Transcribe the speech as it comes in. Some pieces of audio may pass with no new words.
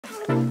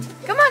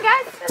Come on,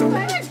 guys. This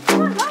way.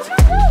 Come on, go, go,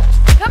 go.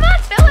 Come on,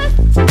 Phyllis.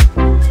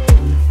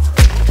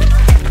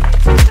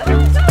 Come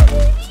on, go,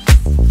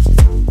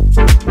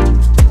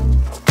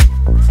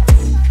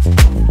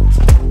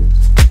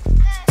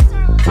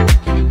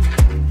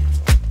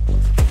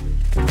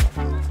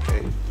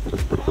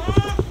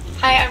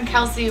 Hi, I'm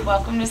Kelsey.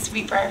 Welcome to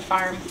Sweetbriar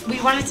Farm.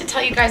 We wanted to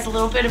tell you guys a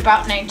little bit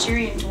about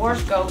Nigerian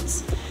dwarf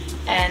goats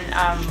and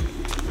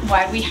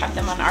why we have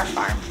them on our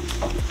farm.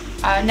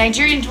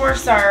 Nigerian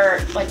dwarfs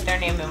are, like their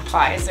name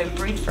implies, a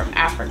breed from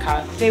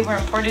Africa. They were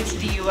imported to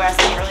the U.S.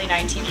 in the early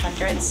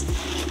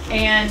 1900s,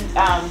 and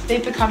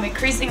they've become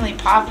increasingly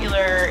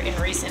popular in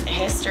recent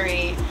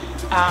history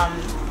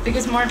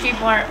because more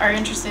people are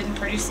interested in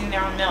producing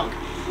their own milk.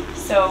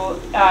 So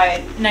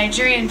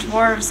Nigerian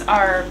dwarfs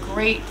are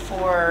great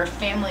for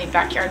family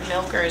backyard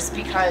milkers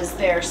because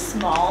they're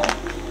small,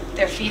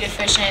 they're feed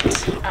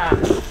efficient,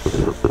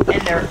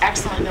 and they're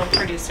excellent milk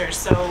producers.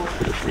 So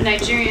a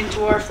Nigerian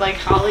dwarf like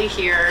Holly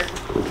here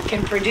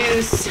can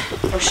produce,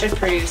 or should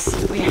produce,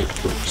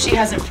 she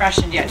hasn't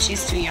freshened yet,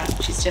 she's too young,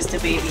 she's just a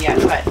baby yet,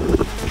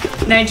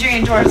 but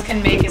Nigerian dwarfs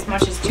can make as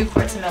much as 2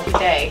 quarts of milk a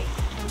day,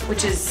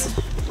 which is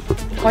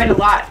quite a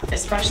lot,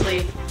 especially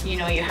if you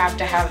have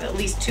to have at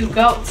least 2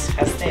 goats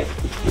as they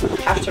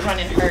have to run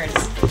in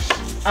herds.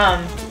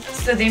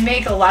 So they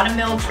make a lot of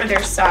milk for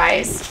their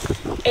size,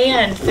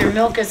 and their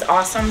milk is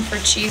awesome for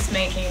cheese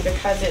making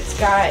because it's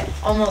got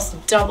almost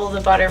double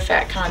the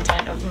butterfat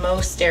content of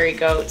most dairy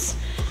goats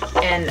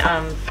and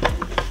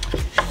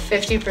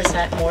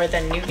 50% more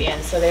than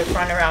Nubian. So they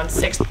run around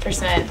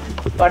 6%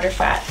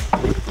 butterfat,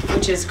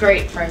 which is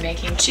great for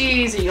making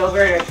cheese or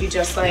yogurt, or if you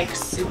just like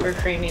super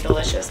creamy,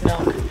 delicious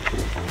milk.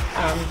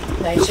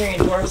 Nigerian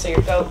dwarfs are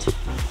your goat.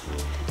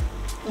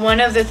 One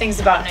of the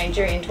things about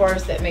Nigerian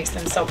dwarfs that makes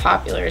them so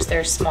popular is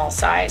their small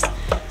size.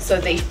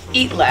 So they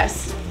eat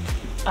less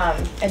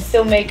and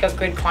still make a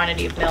good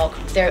quantity of milk.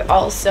 They're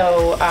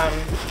also,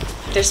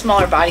 their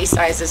smaller body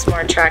size is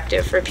more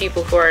attractive for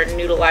people who are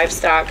new to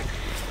livestock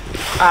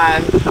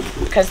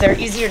because they're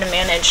easier to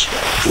manage.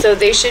 So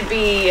they should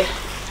be,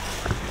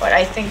 what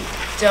I think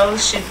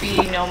does should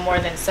be no more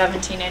than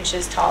 17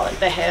 inches tall at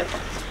the hip.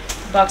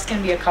 Bucks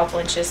can be a couple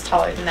inches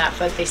taller than that,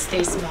 but they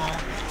stay small.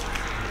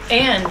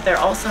 And they're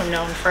also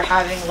known for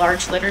having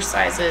large litter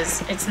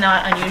sizes. It's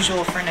not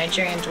unusual for a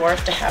Nigerian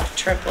dwarf to have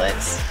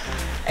triplets.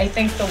 I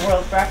think the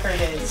world record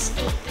is,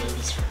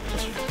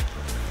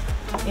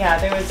 yeah,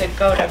 there was a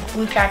goat, a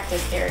blue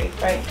cactus dairy,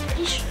 right,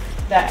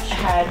 that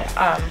had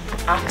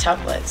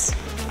octuplets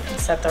and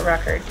set the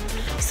record.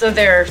 So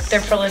they're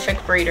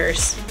prolific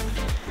breeders,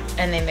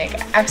 and they make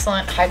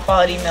excellent high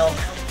quality milk.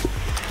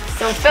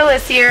 So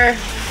Phyllis here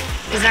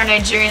is our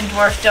Nigerian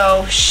dwarf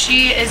doe.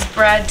 She is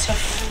bred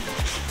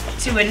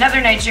to another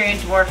Nigerian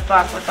dwarf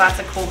buck with lots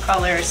of cool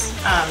colors,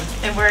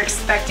 and we're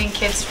expecting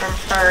kids from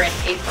her in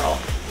April.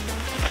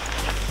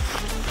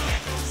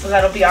 So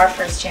that'll be our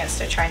first chance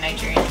to try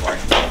Nigerian dwarf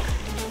milk.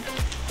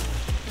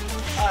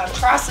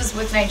 Crosses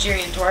with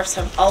Nigerian dwarfs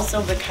have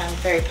also become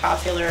very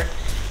popular,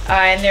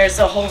 and there's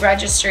a whole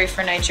registry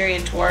for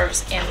Nigerian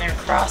dwarfs and their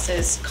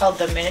crosses called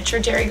the Miniature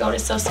Dairy Goat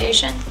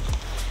Association.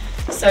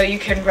 So you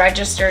can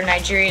register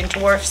Nigerian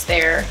dwarfs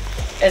there,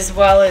 as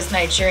well as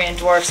Nigerian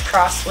dwarfs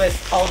crossed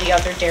with all the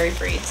other dairy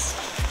breeds.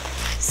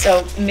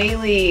 So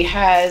Maylee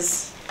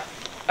has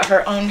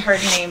her own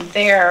herd name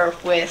there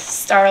with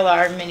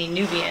Starlar Mini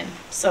Nubian.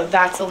 So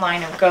that's a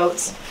line of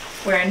goats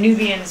where a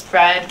Nubian's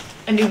bred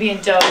a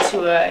Nubian doe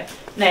to a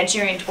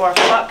Nigerian dwarf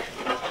buck.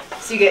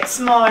 So you get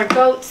smaller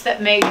goats that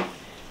make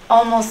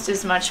almost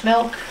as much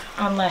milk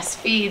on less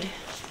feed.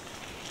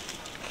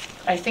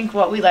 I think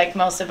what we like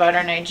most about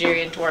our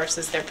Nigerian dwarfs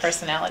is their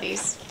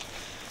personalities.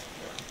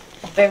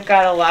 They've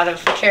got a lot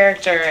of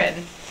character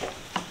and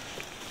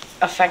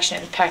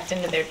affection packed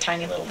into their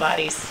tiny little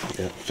bodies.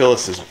 Yeah,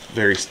 Phyllis is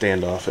very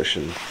standoffish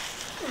and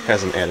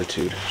has an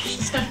attitude.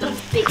 She's got the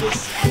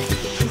biggest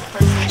attitude of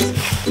personality.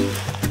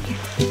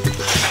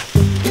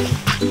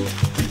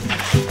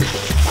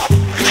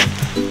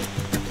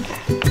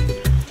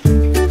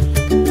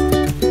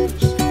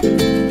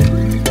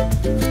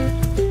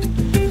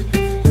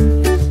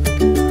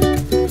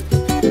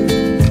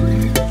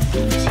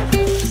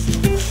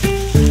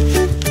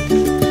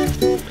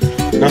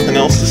 Nothing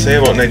else to say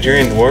about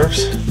Nigerian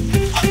dwarfs?